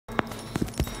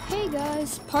Hey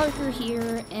guys, Parker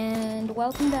here, and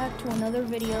welcome back to another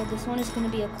video. This one is going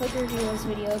to be a Clicker Heroes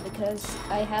video because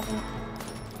I haven't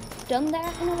done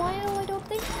that in a while, I don't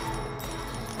think.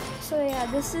 So yeah,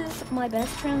 this is my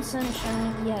best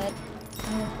Transcension yet.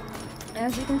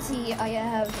 As you can see, I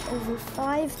have over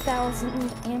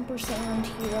 5,000 ampersand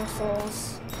hero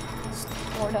souls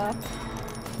stored up,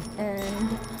 and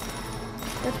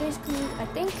that's basically, I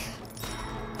think.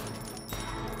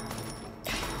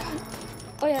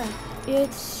 Oh yeah,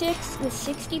 it's 6 with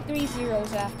 63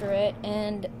 zeros after it,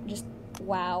 and just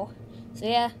wow. So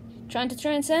yeah, trying to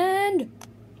transcend.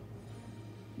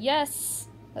 Yes.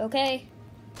 Okay.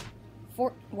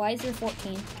 Why is there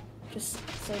 14? Just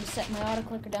set my auto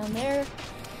clicker down there.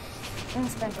 And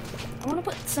spend it. I want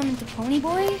to put some into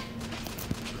Ponyboy.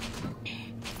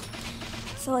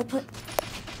 So I put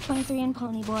 23 in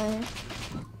Ponyboy,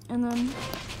 and then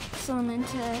some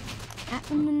into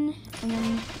Atman, and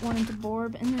then one into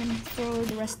Borb, and then throw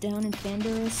the rest down in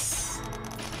Fandorus.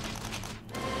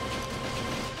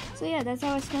 So yeah, that's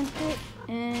how I spent it,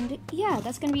 and yeah,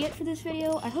 that's gonna be it for this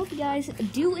video. I hope you guys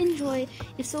do enjoy.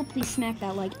 If so, please smack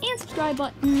that like and subscribe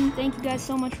button. Thank you guys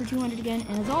so much for 200 again,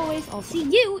 and as always, I'll see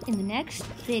you in the next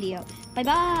video. Bye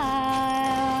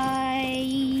bye!